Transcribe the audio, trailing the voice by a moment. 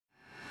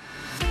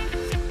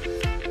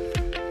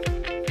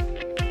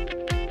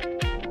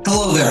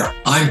Hello there,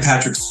 I'm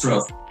Patrick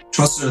Stroth,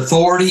 trusted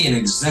authority in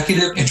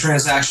executive and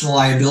transactional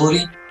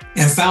liability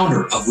and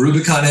founder of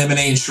Rubicon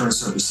M&A Insurance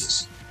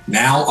Services,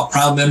 now a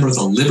proud member of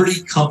the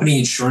Liberty Company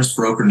Insurance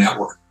Broker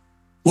Network.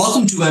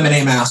 Welcome to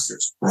M&A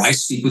Masters, where I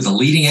speak with the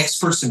leading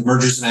experts in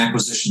mergers and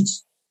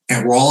acquisitions.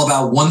 And we're all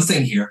about one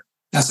thing here,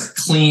 that's a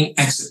clean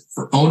exit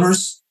for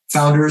owners,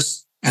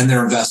 founders, and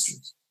their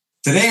investors.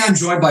 Today, I'm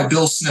joined by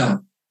Bill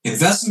Snow,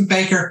 investment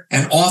banker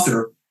and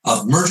author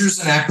of Mergers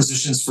and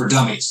Acquisitions for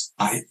Dummies.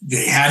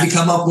 They had to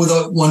come up with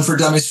one for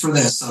dummies for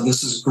this, so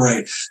this is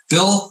great.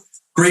 Bill,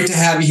 great to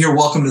have you here.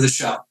 Welcome to the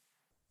show.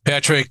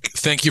 Patrick,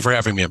 thank you for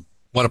having me.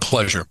 What a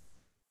pleasure.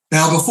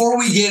 Now, before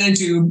we get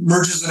into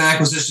Mergers and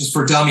Acquisitions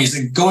for Dummies,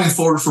 and going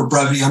forward for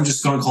brevity, I'm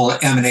just going to call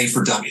it M&A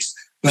for Dummies.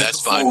 But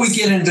That's before fine. we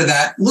get into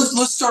that,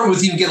 let's start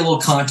with you and get a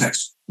little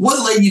context.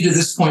 What led you to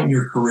this point in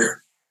your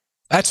career?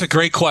 That's a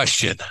great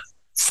question.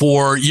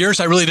 For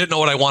years, I really didn't know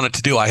what I wanted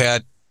to do. I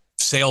had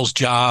sales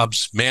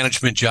jobs,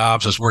 management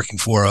jobs. I was working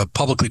for a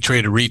publicly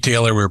traded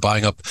retailer. We were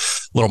buying up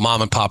little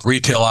mom and pop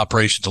retail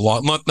operations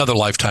another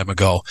lifetime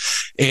ago.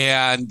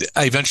 And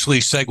I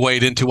eventually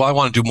segued into, well, I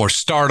want to do more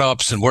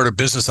startups and where do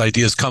business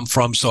ideas come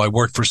from? So I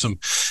worked for some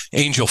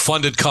angel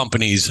funded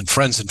companies and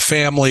friends and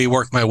family,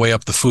 worked my way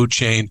up the food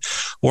chain,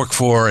 worked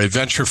for a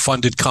venture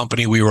funded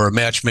company. We were a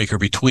matchmaker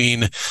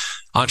between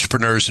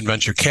entrepreneurs and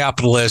venture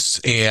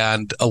capitalists.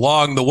 And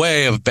along the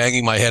way of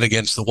banging my head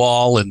against the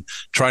wall and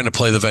trying to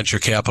play the venture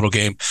capital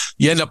game,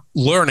 you end up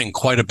learning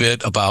quite a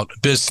bit about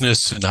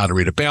business and how to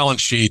read a balance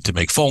sheet, to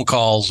make phone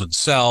calls and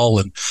sell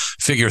and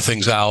figure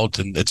things out,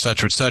 and et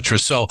cetera, et cetera.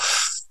 So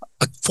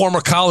a former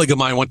colleague of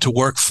mine went to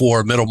work for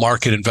a middle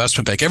market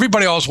investment bank.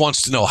 Everybody always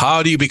wants to know,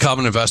 how do you become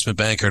an investment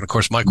banker? And of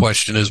course, my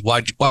question is,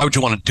 why would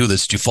you want to do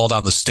this? Did you fall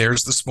down the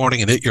stairs this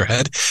morning and hit your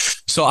head?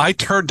 So I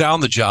turned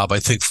down the job, I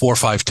think 4 or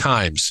 5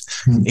 times.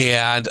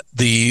 And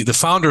the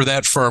founder of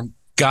that firm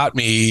got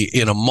me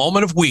in a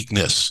moment of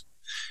weakness.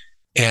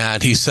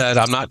 And he said,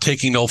 I'm not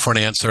taking no for an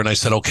answer. And I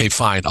said, okay,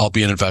 fine, I'll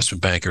be an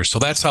investment banker. So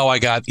that's how I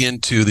got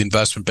into the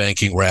investment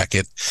banking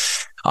racket.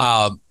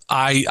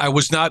 I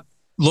was not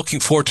looking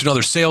forward to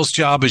another sales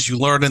job. As you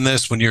learn in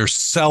this, when you're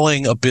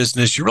selling a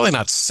business, you're really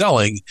not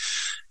selling,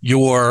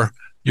 you're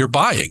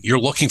buying. You're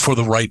looking for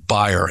the right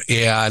buyer.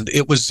 And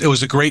it was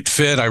a great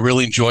fit. I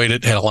really enjoyed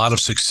it, had a lot of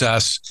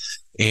success.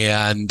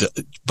 And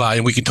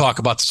we can talk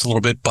about this a little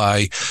bit,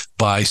 by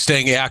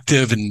staying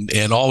active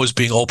and always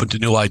being open to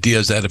new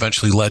ideas, that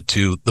eventually led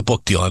to the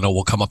book deal. I know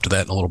we'll come up to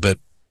that in a little bit.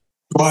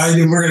 Well,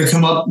 we're going to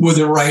come up with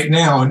it right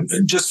now. And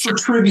just for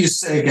trivia's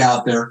sake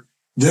out there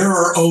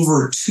are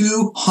over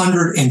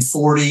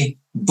 240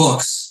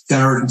 books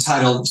that are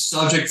entitled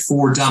Subject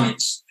for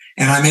Dummies.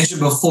 And I mentioned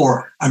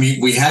before,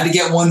 we had to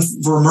get one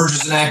for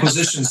mergers and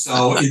acquisitions,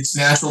 so it's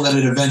natural that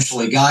it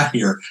eventually got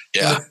here.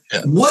 Yeah.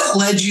 What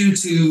led you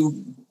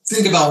to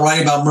think about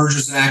writing about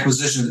mergers and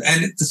acquisitions?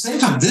 And at the same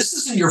time, this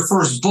isn't your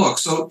first book.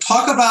 So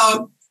talk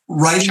about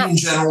writing in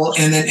general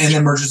and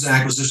then mergers and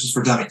acquisitions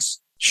for dummies.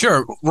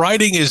 Sure.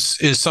 Writing is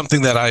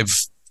something that I've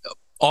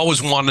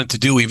always wanted to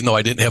do, even though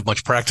I didn't have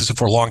much practice. And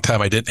for a long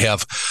time, I didn't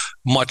have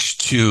much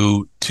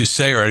to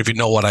say, or I didn't even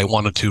know what I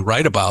wanted to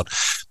write about.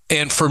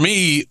 And for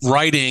me,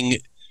 writing,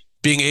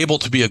 being able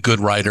to be a good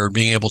writer,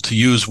 being able to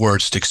use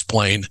words to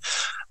explain.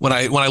 When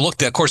I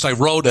looked at, of course, I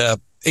wrote a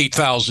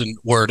 8,000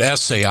 word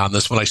essay on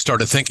this when I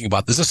started thinking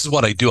about this. This is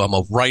what I do. I'm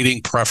a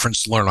writing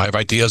preference learner. I have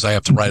ideas. I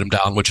have to write them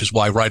down, which is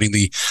why writing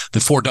the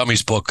For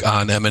Dummies book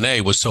on M&A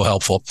was so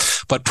helpful.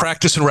 But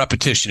practice and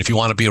repetition. If you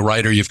want to be a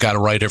writer, you've got to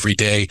write every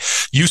day.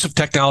 Use of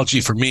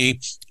technology for me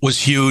was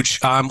huge.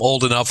 I'm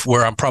old enough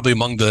where I'm probably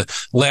among the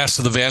last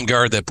of the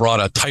vanguard that brought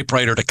a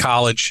typewriter to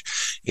college.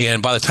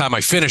 And by the time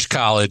I finished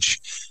college,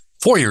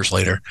 4 years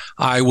later,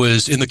 I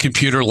was in the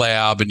computer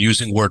lab and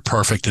using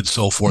WordPerfect and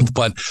so forth.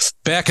 But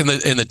back in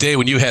the day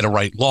when you had to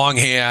write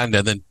longhand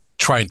and then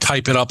try and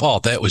type it up,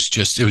 it was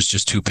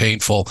just too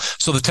painful.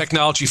 So the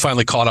technology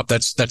finally caught up.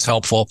 That's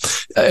helpful.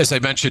 As I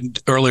mentioned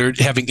earlier,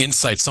 having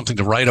insights, something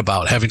to write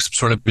about, having some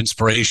sort of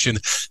inspiration,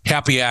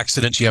 happy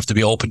accidents. You have to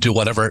be open to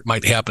whatever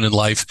might happen in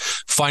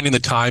life, finding the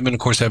time, and of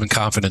course, having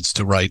confidence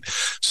to write.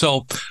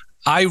 So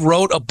I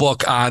wrote a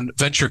book on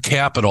venture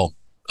capital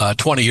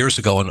 20 years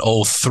ago in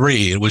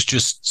 2003. It was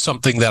just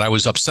something that I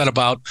was upset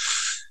about,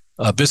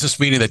 a business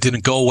meeting that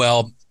didn't go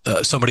well.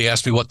 Somebody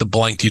asked me, what the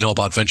blank do you know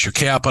about venture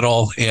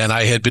capital? And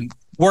I had been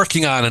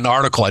working on an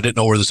article. I didn't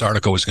know where this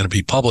article was going to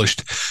be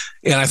published.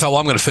 And I thought, well,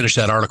 I'm going to finish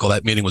that article.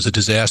 That meeting was a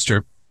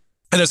disaster.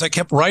 And as I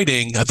kept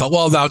writing, I thought,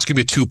 well, now it's going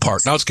to be a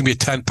 2-part. Now it's going to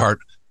be a 10-part.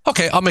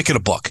 Okay, I'll make it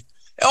a book.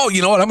 Oh,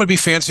 you know what? I'm going to be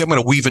fancy. I'm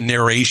going to weave a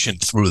narration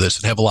through this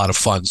and have a lot of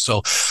fun.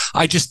 So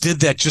I just did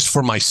that just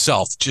for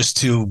myself,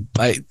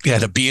 I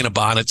had a bee in a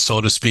bonnet,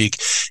 so to speak.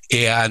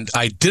 And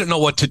I didn't know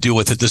what to do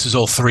with it. This is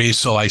 2003.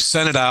 So I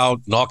sent it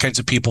out and all kinds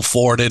of people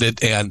forwarded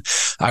it. And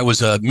I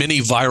was a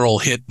mini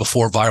viral hit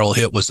before viral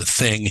hit was a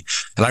thing.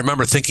 And I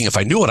remember thinking, if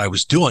I knew what I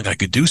was doing, I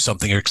could do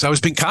something here, because I was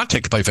being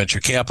contacted by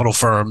venture capital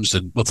firms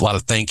and with a lot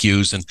of thank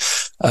yous and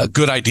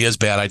good ideas,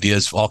 bad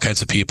ideas, all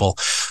kinds of people.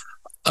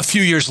 A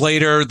few years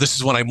later, this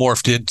is when I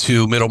morphed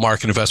into middle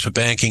market investment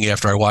banking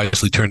after I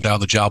wisely turned down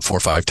the job 4 or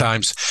 5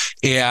 times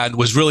and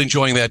was really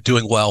enjoying that,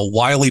 doing well.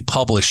 Wiley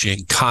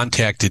Publishing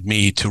contacted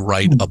me to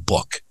write a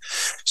book.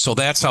 So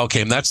that's how it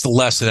came. That's the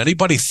lesson.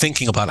 Anybody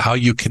thinking about how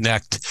you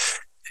connect,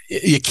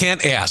 you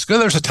can't ask. Well,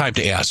 there's a time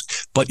to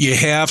ask, but you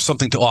have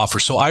something to offer.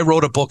 So I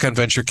wrote a book on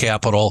venture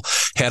capital,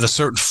 had a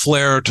certain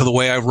flair to the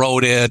way I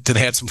wrote it, and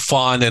had some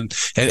fun, and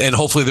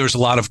hopefully there's a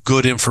lot of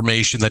good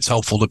information that's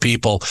helpful to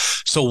people.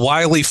 So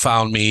Wiley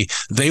found me.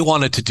 They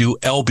wanted to do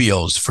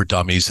LBOs for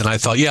dummies, and I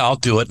thought, yeah, I'll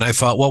do it. And I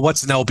thought, well,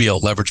 what's an LBO?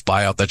 Leveraged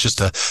buyout. That's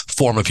just a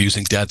form of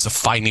using debt. It's a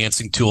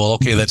financing tool.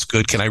 Okay, that's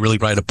good. Can I really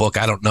write a book?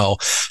 I don't know.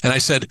 And I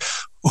said,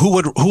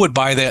 who would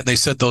buy that? And they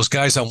said, those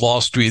guys on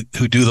Wall Street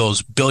who do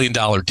those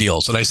billion-dollar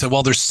deals. And I said,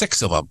 well, there's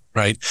 6 of them,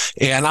 right?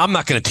 And I'm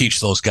not going to teach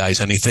those guys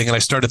anything. And I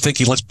started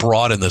thinking, let's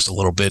broaden this a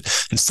little bit.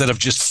 Instead of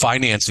just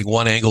financing,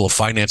 one angle of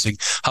financing,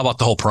 how about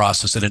the whole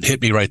process? And it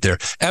hit me right there.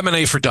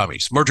 M&A for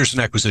dummies, mergers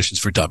and acquisitions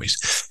for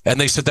dummies. And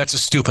they said, that's a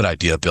stupid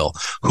idea, Bill.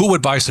 Who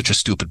would buy such a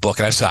stupid book?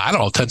 And I said, I don't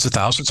know, tens of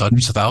thousands,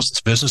 hundreds of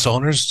thousands, business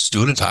owners,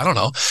 students, I don't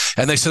know.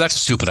 And they said, that's a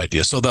stupid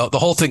idea. So the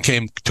whole thing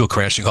came to a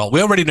crashing halt.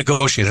 We already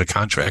negotiated a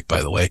contract,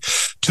 by the way.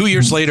 2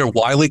 years later,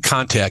 Wiley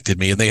contacted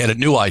me and they had a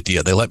new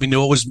idea. They let me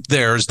know it was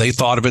theirs. They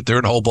thought of it. They're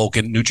in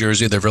Hoboken, New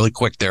Jersey. They're really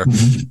quick there.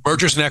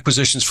 Mergers and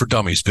acquisitions for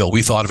dummies, Bill.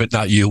 We thought of it,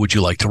 not you. Would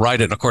you like to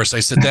write it? And of course, I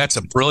said, that's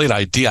a brilliant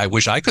idea. I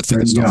wish I could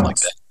think of stuff like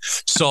that.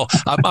 So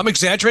I'm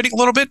exaggerating a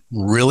little bit,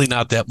 really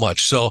not that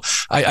much. So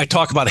I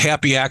talk about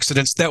happy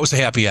accidents. That was a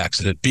happy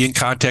accident, being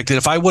contacted.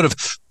 If I would have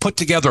put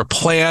together a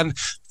plan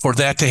for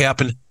that to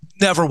happen,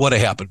 never would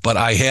have happened. But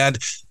I had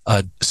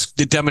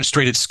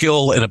demonstrated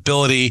skill and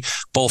ability,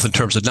 both in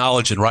terms of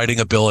knowledge and writing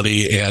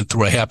ability, and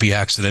through a happy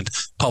accident,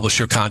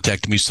 publisher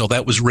contacted me. So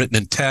that was written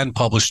in 10,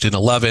 published in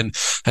 11,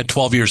 and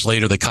 12 years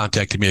later, they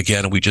contacted me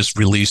again. And we just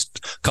released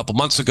a couple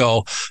months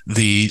ago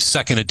the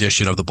second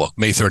edition of the book.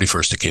 May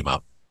 31st, it came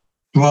out.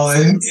 Well,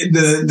 and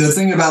the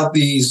thing about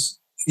these,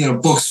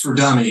 books for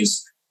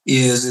dummies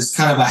is it's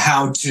kind of a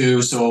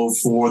how-to. So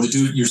for the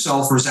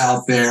do-it-yourselfers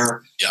out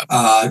there,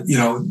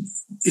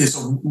 it's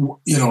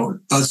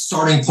a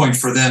starting point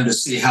for them to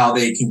see how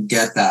they can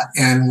get that.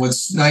 And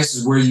what's nice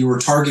is where you were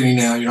targeting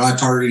now, you're not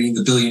targeting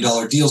the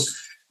billion-dollar deals.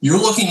 You're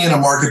looking in a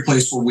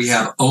marketplace where we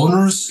have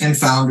owners and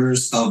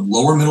founders of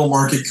lower middle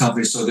market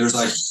companies. So there's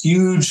a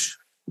huge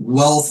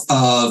wealth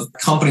of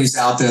companies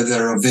out there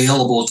that are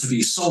available to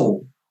be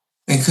sold.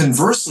 And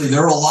conversely,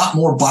 there are a lot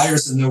more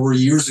buyers than there were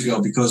years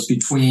ago, because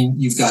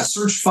you've got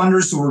search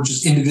funders who are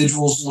just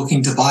individuals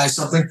looking to buy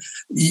something.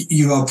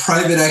 You have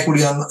private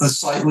equity on a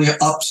slightly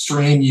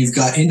upstream. You've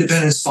got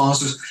independent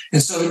sponsors.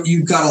 And so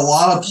you've got a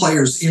lot of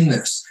players in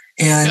this.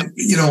 And,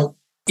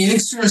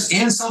 inexperienced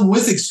and some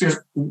with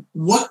experience,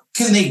 what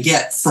can they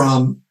get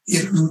from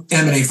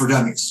M&A for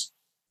dummies?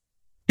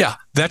 Yeah,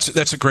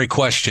 that's a great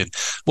question.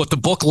 What the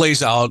book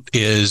lays out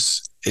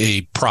is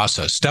a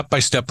process,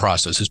 step-by-step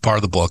process is part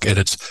of the book. And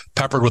it's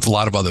peppered with a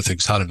lot of other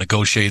things: how to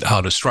negotiate, how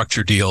to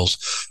structure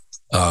deals,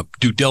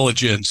 due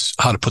diligence,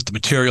 how to put the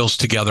materials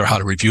together, how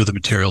to review the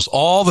materials.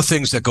 All the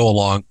things that go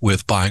along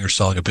with buying or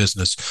selling a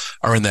business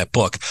are in that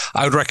book.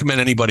 I would recommend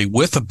anybody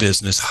with a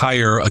business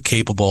hire a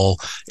capable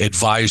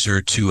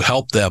advisor to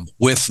help them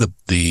with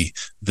the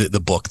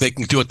book. They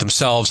can do it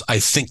themselves. I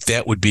think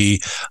that would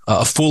be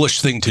a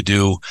foolish thing to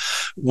do.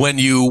 When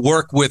you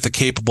work with a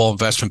capable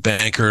investment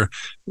banker,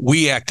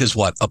 we act as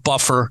what? A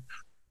buffer.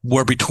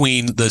 We're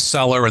between the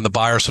seller and the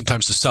buyer.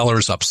 Sometimes the seller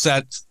is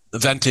upset,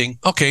 venting.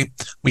 Okay,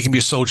 we can be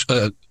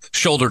a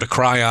shoulder to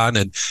cry on,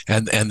 and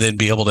then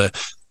be able to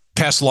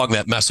pass along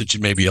that message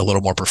in maybe a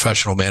little more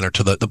professional manner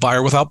to the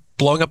buyer without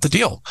blowing up the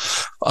deal.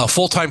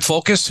 Full-time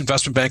focus,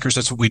 investment bankers,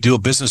 that's what we do. A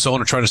business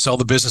owner trying to sell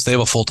the business, they have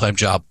a full-time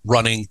job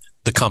running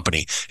the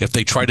company. If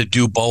they try to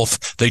do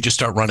both, they just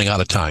start running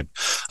out of time.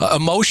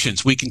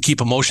 Emotions, we can keep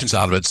emotions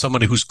out of it.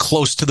 Somebody who's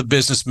close to the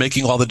business,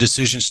 making all the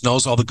decisions,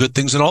 knows all the good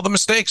things and all the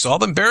mistakes, all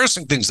the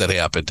embarrassing things that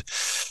happened.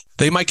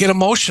 They might get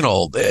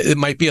emotional. It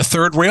might be a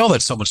third rail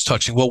that someone's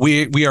touching. Well,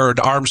 we are an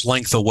arm's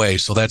length away,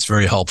 so that's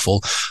very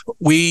helpful.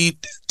 We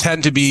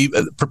tend to be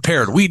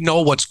prepared. We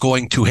know what's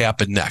going to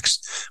happen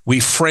next. We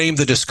frame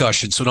the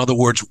discussion. So in other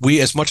words, we,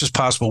 as much as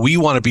possible, we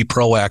want to be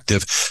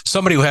proactive.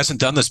 Somebody who hasn't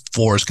done this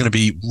before is going to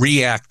be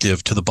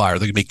reactive to the buyer.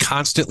 They're going to be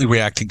constantly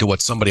reacting to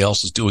what somebody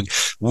else is doing.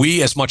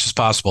 We, as much as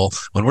possible,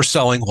 when we're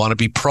selling, want to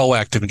be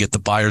proactive and get the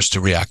buyers to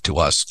react to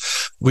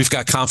us. We've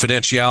got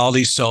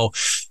confidentiality. So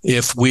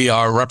if we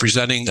are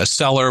representing a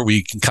seller,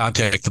 we can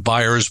contact the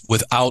buyers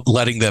without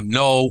letting them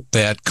know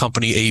that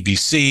company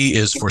ABC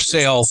is for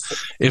sale.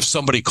 If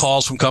somebody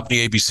calls from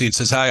company ABC and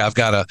says, "Hi, I've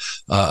got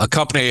a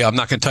company, I'm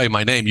not going to tell you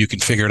my name," you can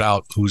figure it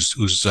out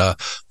who's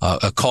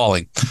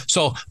calling.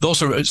 So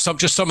those are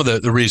some of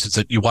the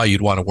reasons why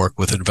you'd want to work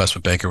with an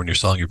investment banker when you're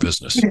selling your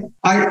business.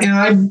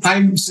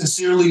 I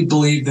sincerely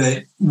believe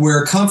that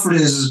where comfort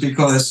is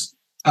because,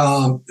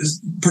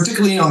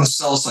 particularly on the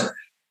sell side,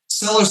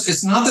 sellers,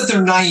 it's not that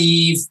they're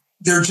naive.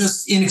 They're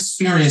just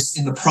inexperienced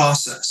in the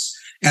process.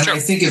 And I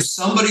think if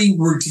somebody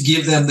were to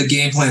give them the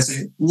game plan,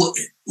 saying, look,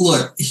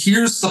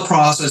 here's the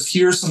process,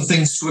 here's some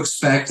things to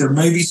expect. There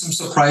may be some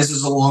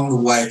surprises along the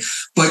way,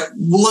 but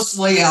let's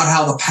lay out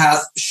how the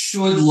path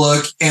should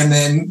look and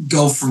then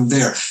go from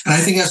there. And I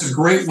think that's a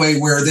great way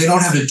where they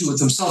don't have to do it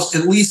themselves.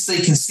 At least they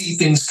can see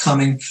things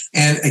coming,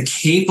 and a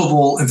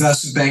capable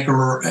investment banker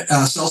or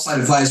sell-side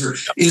advisor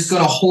is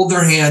going to hold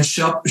their hand,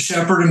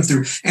 shepherd them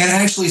through, and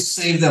actually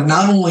save them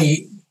not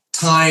only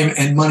time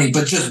and money,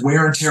 but just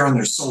wear and tear on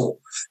their soul.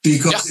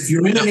 Because if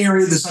you're in an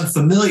area that's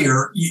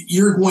unfamiliar,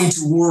 you're going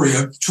to worry,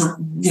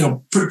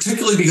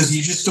 particularly because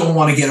you just don't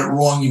want to get it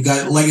wrong. You've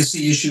got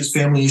legacy issues,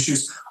 family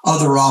issues,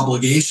 other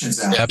obligations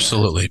out there.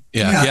 Absolutely.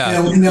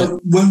 Yeah.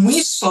 When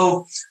we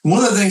spoke,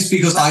 one of the things,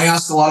 because I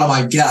asked a lot of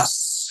my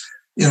guests,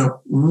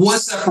 what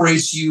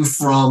separates you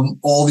from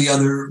all the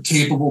other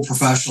capable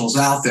professionals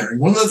out there? And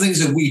one of the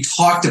things that we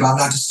talked about,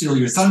 not to steal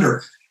your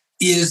thunder,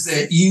 is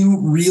that you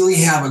really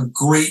have a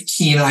great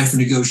keen eye for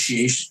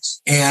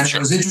negotiations. And It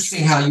was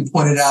interesting how you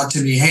pointed out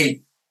to me, hey,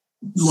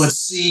 let's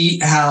see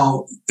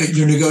how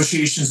your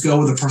negotiations go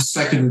with a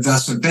prospective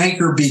investment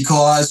banker,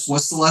 because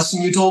what's the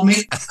lesson you told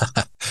me?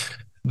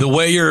 The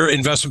way your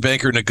investment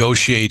banker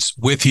negotiates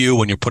with you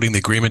when you're putting the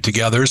agreement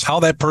together is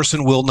how that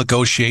person will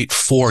negotiate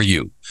for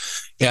you.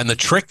 And the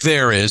trick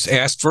there is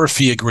ask for a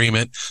fee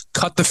agreement,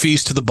 cut the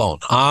fees to the bone.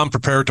 I'm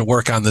prepared to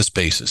work on this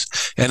basis.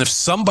 And if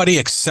somebody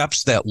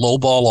accepts that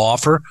lowball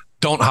offer,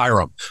 don't hire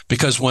them,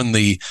 because when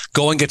the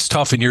going gets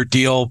tough in your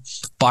deal,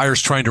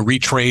 buyers trying to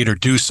retrade or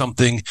do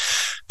something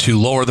to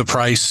lower the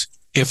price,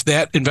 if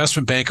that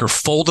investment banker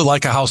folded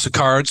like a house of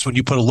cards when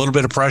you put a little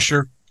bit of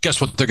pressure, guess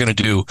what they're going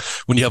to do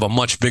when you have a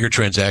much bigger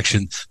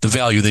transaction, the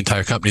value of the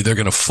entire company, they're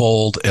going to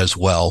fold as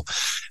well.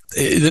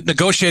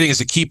 Negotiating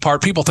is a key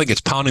part. People think it's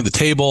pounding the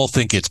table,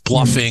 think it's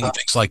bluffing,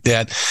 things like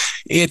that.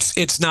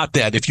 It's not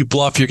that. If you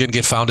bluff, you're going to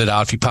get found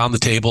out. If you pound the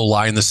table,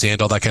 lie in the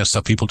sand, all that kind of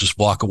stuff, people just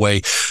walk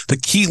away. The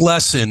key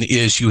lesson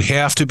is you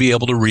have to be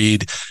able to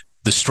read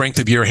the strength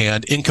of your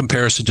hand in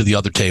comparison to the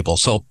other table.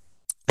 So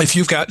if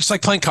you've got, it's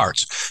like playing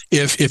cards.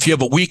 If you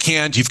have a weak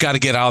hand, you've got to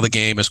get out of the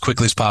game as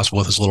quickly as possible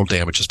with as little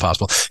damage as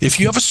possible. If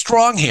you have a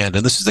strong hand,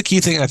 and this is the key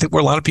thing, I think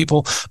where a lot of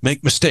people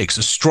make mistakes,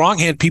 a strong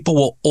hand, people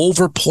will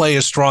overplay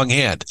a strong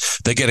hand.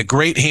 They get a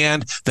great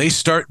hand, they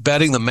start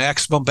betting the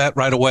maximum bet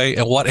right away,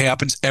 and what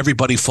happens?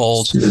 Everybody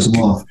folds.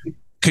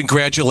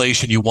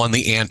 Congratulations, you won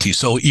the ante.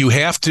 So you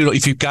have to,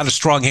 if you've got a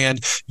strong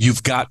hand,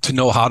 you've got to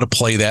know how to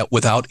play that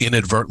without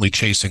inadvertently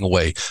chasing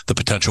away the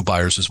potential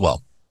buyers as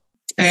well.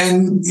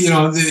 And,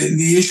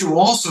 the issue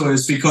also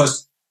is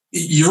because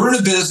you're in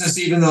a business,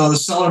 even though the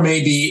seller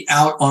may be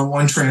out on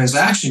one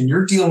transaction,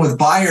 you're dealing with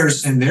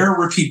buyers, and there are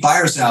repeat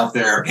buyers out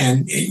there.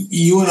 And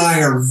you and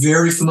I are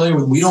very familiar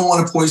with, we don't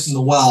want to poison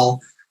the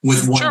well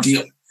with one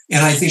deal.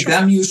 And I think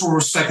that mutual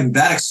respect and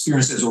that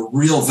experience is a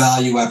real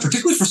value add,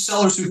 particularly for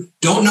sellers who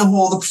don't know who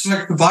all the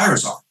prospective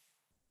buyers are.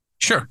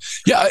 Sure.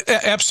 Yeah,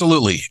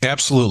 absolutely.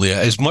 Absolutely.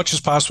 As much as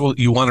possible,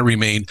 you want to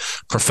remain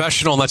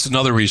professional. And that's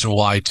another reason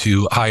why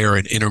to hire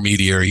an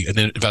intermediary, an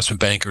investment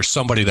banker,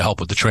 somebody to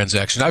help with the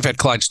transaction. I've had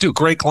clients too,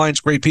 great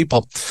clients, great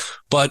people,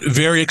 but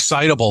very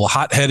excitable,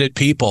 hot-headed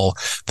people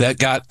that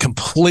got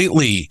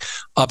completely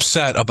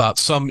upset about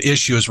some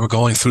issues we're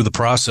going through the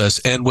process.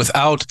 And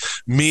without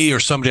me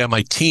or somebody on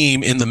my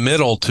team in the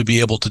middle to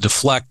be able to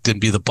deflect and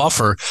be the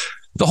buffer,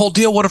 the whole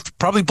deal would have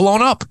probably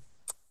blown up.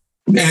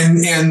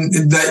 And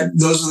that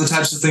those are the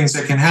types of things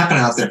that can happen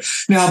out there.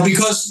 Now,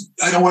 because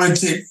I don't want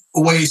to take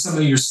away some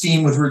of your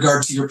steam with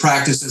regard to your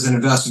practice as an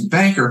investment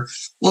banker,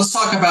 let's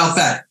talk about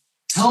that.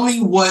 Tell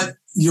me what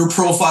your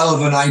profile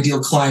of an ideal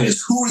client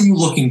is. Who are you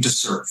looking to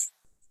serve?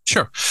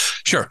 Sure.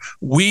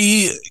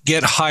 We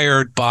get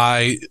hired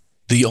by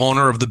the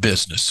owner of the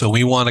business. So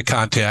we want to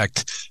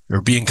contact or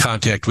be in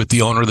contact with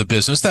the owner of the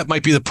business. That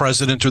might be the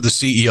president or the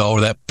CEO,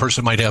 or that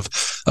person might have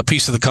a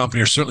piece of the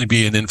company or certainly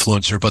be an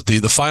influencer. But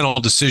the final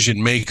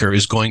decision maker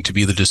is going to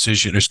be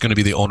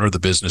the owner of the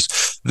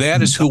business.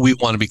 That is who we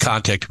want to be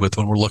contacted with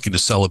when we're looking to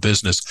sell a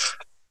business.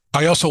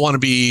 I also want to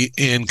be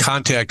in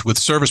contact with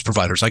service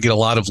providers. I get a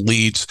lot of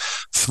leads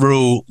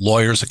through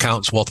lawyers,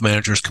 accountants, wealth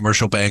managers,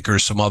 commercial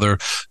bankers, some other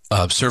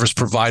service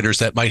providers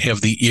that might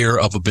have the ear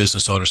of a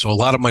business owner. So a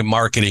lot of my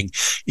marketing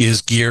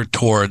is geared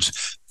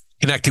towards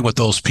connecting with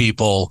those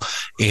people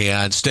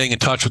and staying in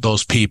touch with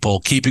those people,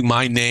 keeping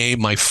my name,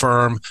 my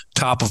firm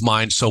top of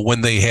mind. So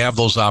when they have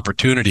those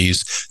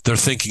opportunities, they're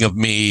thinking of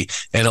me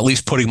and at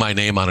least putting my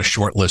name on a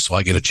short list so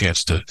I get a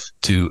chance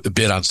to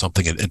bid on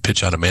something and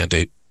pitch on a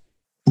mandate.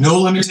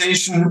 No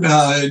limitation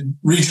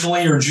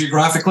regionally or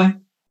geographically?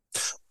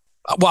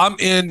 Well, I'm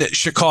in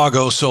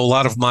Chicago, so a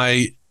lot of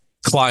my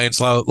clients,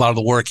 a lot of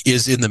the work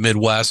is in the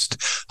Midwest,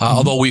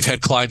 although we've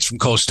had clients from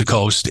coast to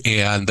coast,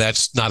 and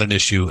that's not an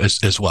issue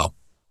as well.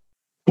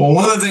 Well,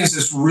 one of the things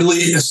that's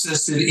really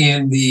assisted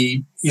in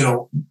the,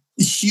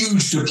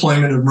 huge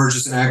deployment of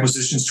mergers and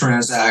acquisitions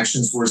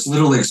transactions, where it's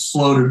literally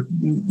exploded,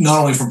 not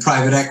only from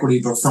private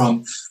equity, but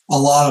from a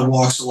lot of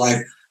walks of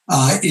life,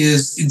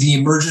 is the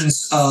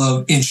emergence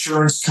of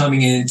insurance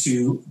coming in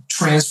to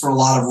transfer a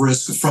lot of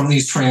risk from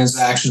these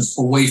transactions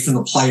away from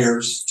the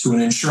players to an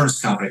insurance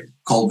company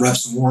called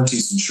reps and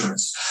warranties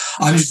insurance.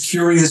 I'm just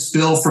curious,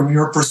 Bill, from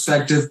your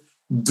perspective,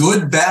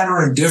 good, bad,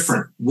 or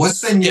indifferent,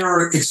 what's been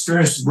your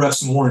experience with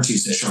reps and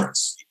warranties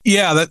insurance?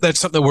 Yeah, that's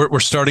something we're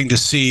starting to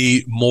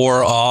see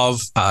more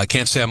of. I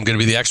can't say I'm going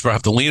to be the expert. I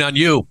have to lean on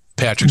you,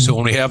 Patrick. So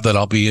when we have that,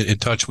 I'll be in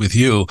touch with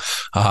you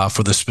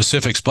for the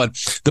specifics. But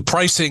the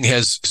pricing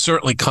has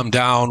certainly come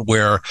down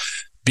where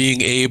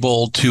being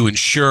able to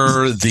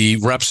ensure the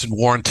reps and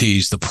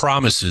warranties, the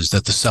promises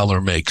that the seller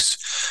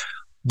makes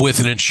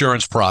with an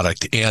insurance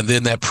product, and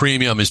then that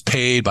premium is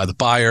paid by the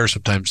buyer.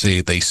 Sometimes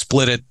they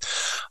split it.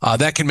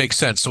 That can make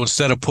sense. So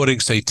instead of putting,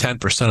 say,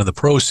 10% of the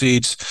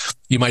proceeds,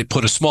 you might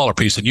put a smaller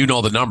piece, and you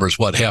know the numbers,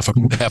 what, half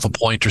a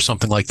point or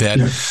something like that,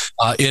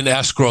 in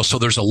escrow. So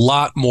there's a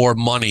lot more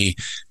money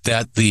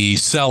that the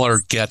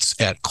seller gets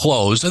at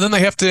close. And then they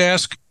have to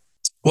ask,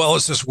 well,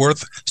 is this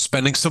worth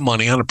spending some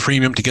money on a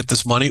premium to get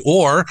this money?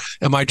 Or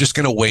am I just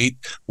going to wait,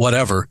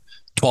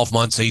 12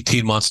 months,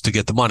 18 months to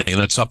get the money?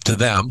 And it's up to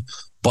them.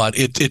 But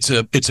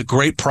it's a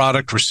great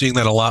product. We're seeing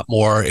that a lot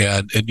more.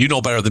 And you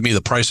know better than me,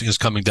 the pricing is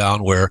coming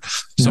down where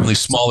some of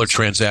these smaller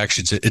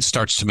transactions, it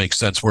starts to make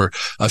sense, where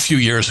a few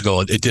years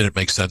ago, it didn't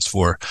make sense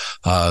for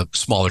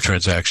smaller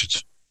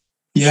transactions.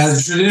 Yeah, the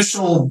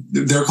traditional,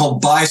 they're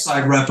called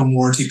buy-side rep and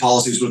warranty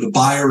policies, where the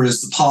buyer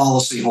is the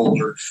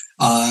policyholder.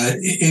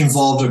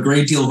 Involved a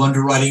great deal of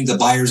underwriting, the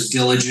buyer's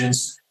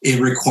diligence. It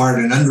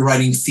required an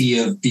underwriting fee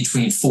of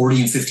between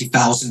 $40,000 and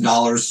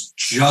 $50,000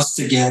 just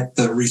to get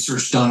the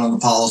research done on the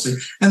policy.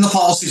 And the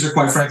policies are,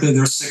 quite frankly,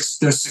 they're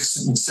 6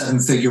 and 7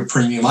 figure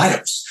premium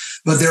items,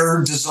 but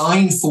they're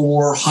designed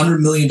for $100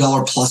 million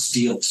plus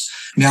deals.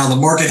 Now, the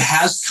market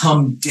has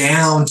come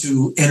down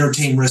to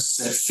entertain risks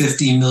at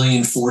 50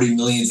 million, 40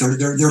 million.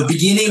 They're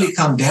beginning to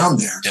come down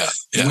there.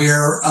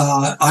 Where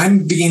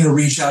I'm beginning to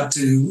reach out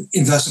to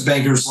investment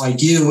bankers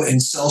like you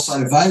and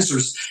sell-side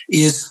advisors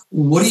is,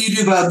 what do you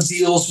do about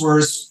deals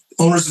where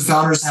owners and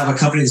founders have a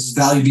company that's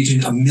valued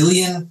between $1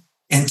 million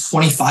and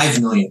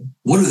 $25 million?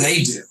 What do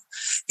they do?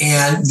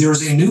 And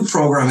there's a new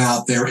program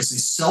out there. It's a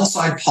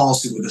sell-side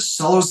policy where the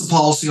seller is the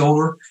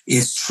policyholder.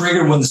 It's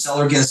triggered when the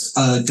seller gets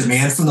a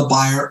demand from the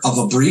buyer of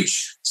a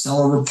breach.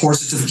 Seller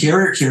reports it to the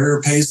carrier.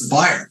 Carrier pays the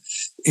buyer.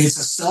 It's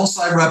a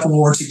sell-side rep and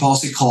warranty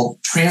policy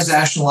called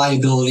Transaction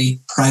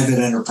Liability Private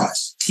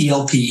Enterprise,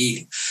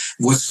 TLPE.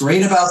 What's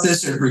great about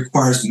this, it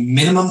requires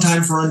minimum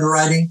time for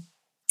underwriting.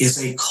 It's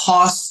a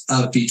cost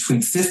of between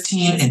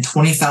 $15,000 and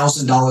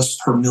 $20,000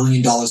 per $1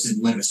 million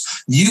in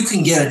limits. You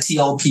can get a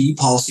TLPE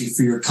policy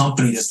for your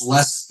company that's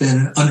less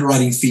than an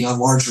underwriting fee on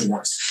larger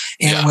ones.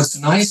 And what's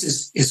nice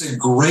is it's a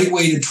great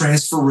way to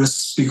transfer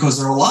risks, because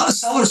there are a lot of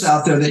sellers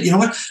out there that, you know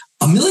what,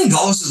 $1 million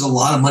is a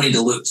lot of money to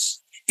lose.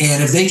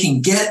 And if they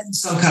can get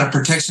some kind of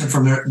protection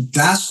from there,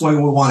 that's why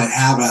we want to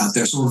have it out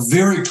there. So we're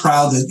very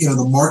proud that,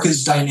 the market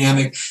is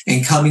dynamic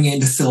and coming in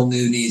to fill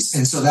new needs.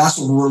 And so that's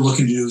what we're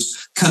looking to do,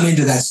 is come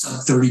into that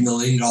sub $30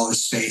 million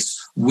space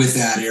with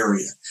that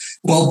area.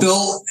 Well,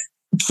 Bill,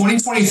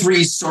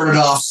 2023 started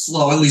off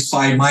slow, at least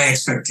by my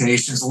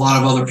expectations. A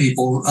lot of other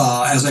people,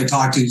 as I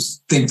talk to,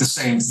 think the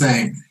same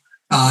thing.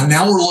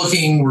 Now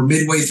we're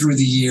midway through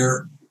the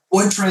year.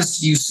 What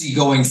trends do you see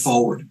going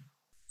forward?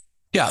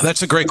 Yeah,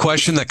 that's a great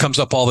question that comes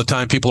up all the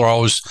time. People are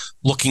always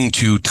looking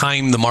to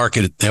time the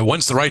market. And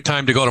when's the right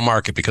time to go to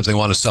market? Because they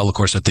want to sell, of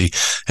course, at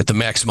the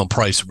maximum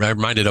price. I'm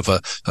reminded of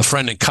a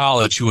friend in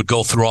college who would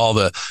go through all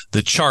the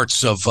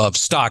charts of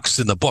stocks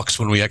in the books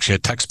when we actually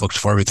had textbooks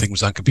before everything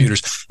was on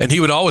computers. And he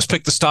would always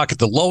pick the stock at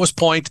the lowest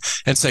point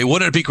and say,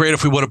 wouldn't it be great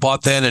if we would have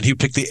bought then? And he'd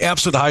pick the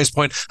absolute highest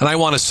point, and I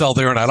want to sell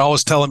there. And I'd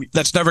always tell him,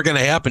 that's never going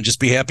to happen. Just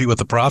be happy with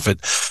the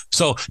profit.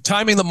 So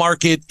timing the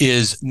market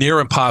is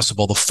near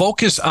impossible. The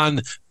focus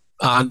on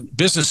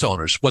business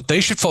owners, what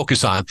they should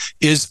focus on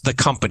is the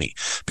company,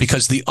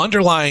 because the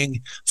underlying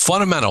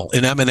fundamental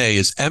in M&A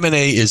is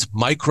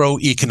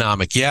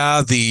microeconomic.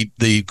 Yeah,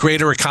 the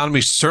greater economy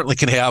certainly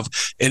can have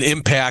an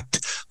impact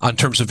on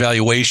terms of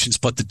valuations,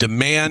 but the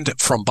demand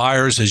from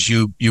buyers, as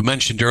you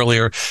mentioned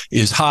earlier,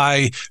 is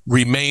high,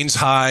 remains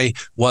high,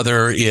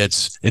 whether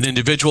it's an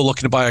individual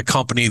looking to buy a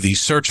company, the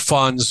search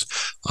funds,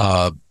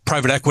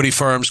 private equity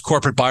firms,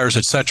 corporate buyers,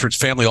 et cetera, it's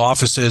family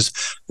offices.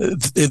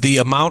 The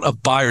amount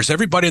of buyers,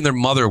 everybody and their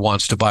mother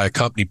wants to buy a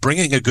company.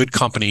 Bringing a good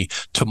company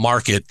to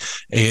market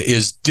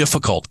is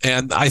difficult.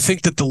 And I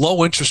think that the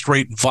low interest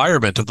rate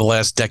environment of the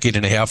last decade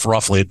and a half,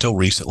 roughly until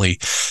recently,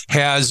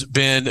 has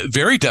been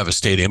very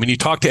devastating. I mean, you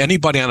talk to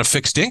anybody on a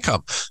fixed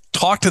income,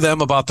 talk to them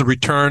about the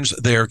returns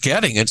they're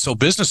getting. And so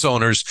business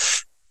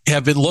owners,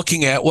 have been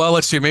looking at, well,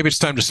 let's see, maybe it's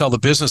time to sell the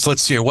business.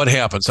 Let's see what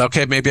happens.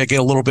 Okay, maybe I get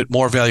a little bit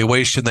more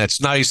valuation. That's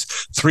nice.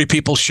 3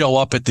 people show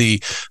up at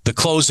the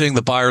closing,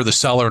 the buyer, the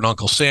seller, and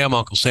Uncle Sam.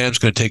 Uncle Sam's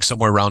going to take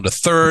somewhere around a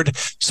third.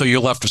 So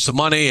you're left with some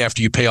money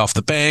after you pay off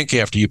the bank,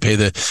 after you pay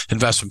the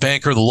investment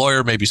banker, the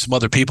lawyer, maybe some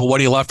other people. What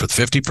are you left with?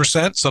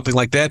 50%, something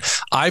like that.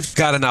 I've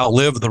got to now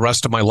live the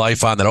rest of my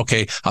life on that.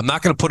 Okay, I'm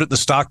not going to put it in the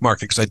stock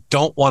market because I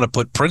don't want to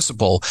put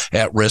principal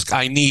at risk.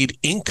 I need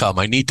income.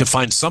 I need to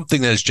find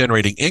something that is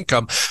generating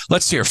income.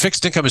 Let's see here.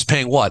 Fixed income is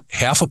paying what?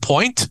 0.5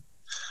 point?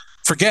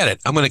 Forget it.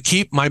 I'm going to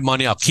keep my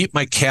money. I'll keep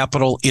my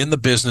capital in the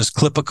business,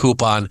 clip a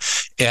coupon,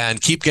 and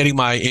keep getting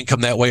my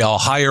income that way. I'll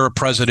hire a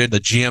president, a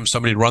GM,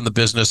 somebody to run the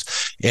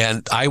business,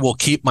 and I will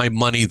keep my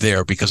money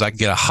there because I can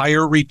get a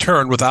higher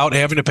return without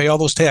having to pay all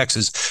those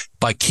taxes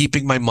by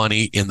keeping my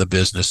money in the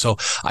business. So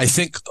I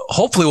think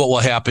hopefully what will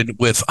happen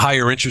with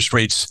higher interest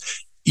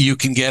rates, you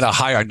can get a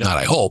higher, not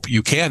I hope,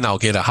 you can now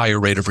get a higher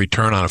rate of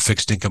return on a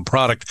fixed income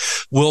product.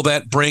 Will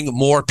that bring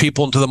more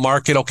people into the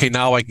market? Okay,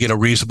 now I can get a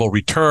reasonable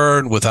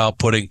return without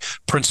putting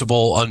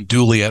principal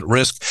unduly at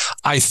risk.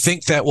 I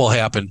think that will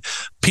happen.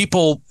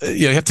 People,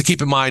 you have to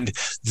keep in mind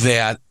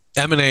that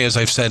M&A, as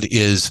I've said,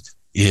 is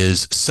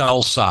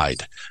sell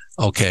side.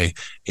 Okay.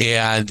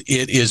 And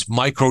it is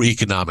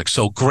microeconomics.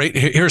 So great.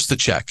 Here's the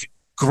check.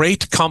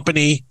 Great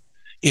company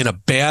in a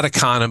bad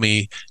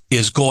economy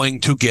is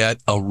going to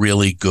get a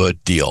really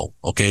good deal.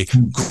 Okay.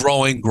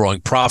 Growing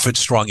profit,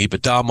 strong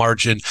EBITDA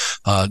margin,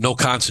 no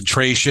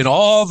concentration,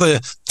 all the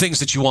things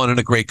that you want in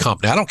a great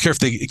company. I don't care if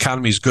the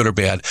economy is good or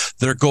bad.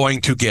 They're going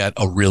to get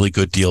a really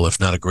good deal, if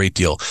not a great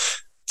deal.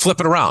 Flip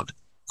it around.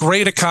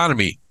 Great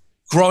economy,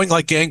 growing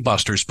like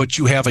gangbusters, but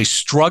you have a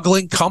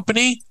struggling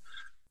company.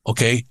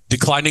 Okay,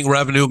 declining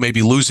revenue,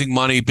 maybe losing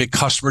money, big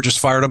customer just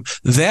fired them.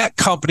 That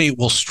company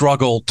will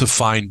struggle to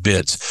find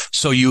bids.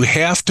 So you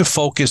have to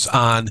focus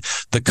on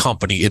the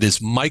company. It is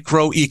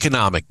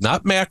microeconomic,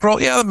 not macro.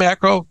 Yeah, the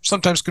macro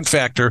sometimes can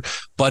factor,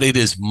 but it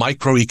is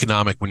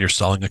microeconomic when you're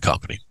selling a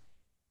company.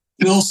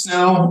 Bill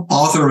Snow,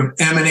 author of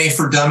M&A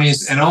for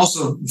Dummies and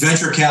also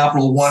Venture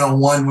Capital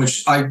 101,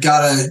 which I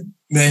got to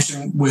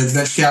mention with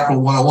Venture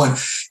Capital 101,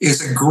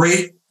 is a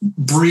great,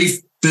 brief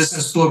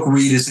business book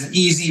read. It's an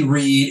easy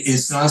read.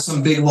 It's not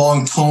some big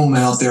long tome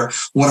out there.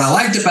 What I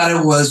liked about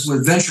it was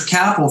with venture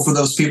capital, for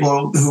those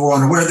people who are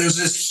unaware, there's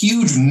this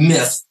huge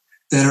myth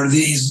that are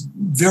these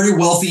very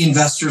wealthy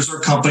investors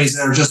or companies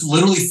that are just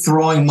literally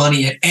throwing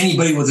money at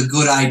anybody with a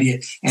good idea.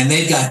 And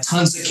they've got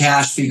tons of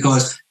cash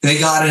because they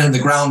got it in the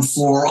ground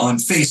floor on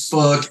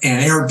Facebook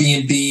and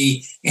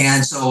Airbnb.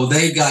 And so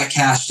they've got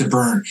cash to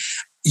burn.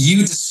 You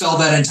dispel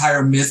that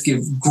entire myth,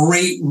 give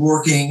great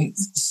working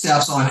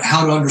steps on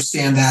how to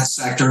understand that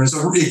sector.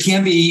 So it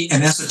can be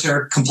an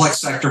esoteric,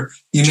 complex sector.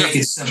 You make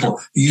it simple.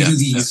 You do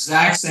the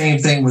exact same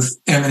thing with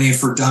M&A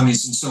for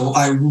Dummies. And so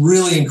I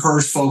really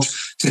encourage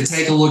folks to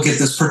take a look at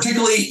this,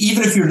 particularly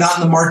even if you're not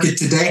in the market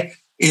today.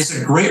 It's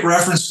a great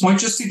reference point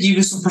just to give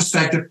you some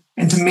perspective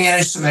and to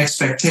manage some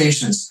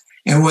expectations.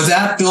 And with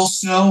that, Bill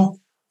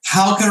Snow,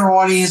 how can our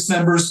audience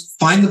members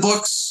find the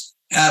books?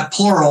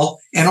 Plural,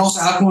 and also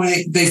how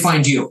can they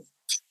find you?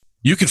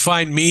 You can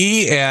find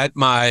me at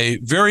my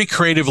very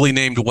creatively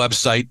named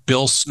website,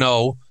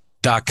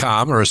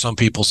 billsnow.com, or as some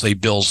people say,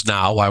 Bills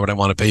Now. Why would I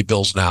want to pay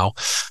bills now?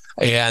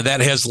 And that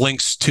has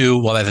links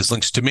to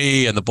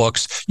me and the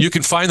books. You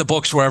can find the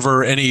books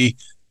wherever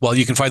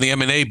you can find the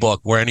M&A book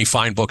where any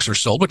fine books are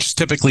sold, which is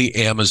typically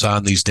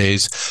Amazon these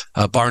days.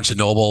 Barnes &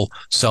 Noble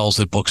sells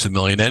at Books A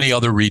Million. Any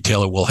other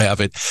retailer will have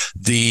it.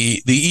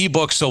 The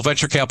ebook, so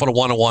Venture Capital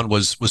 101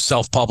 was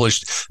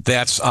self-published.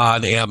 That's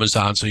on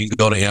Amazon. So you can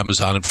go to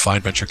Amazon and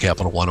find Venture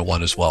Capital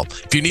 101 as well.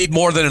 If you need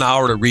more than an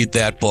hour to read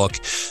that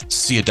book,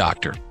 see a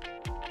doctor.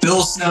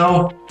 Bill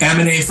Snow,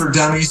 M&A for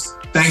Dummies.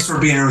 Thanks for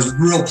being here. It was a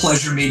real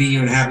pleasure meeting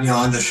you and having you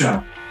on the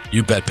show.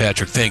 You bet,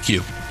 Patrick. Thank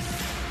you.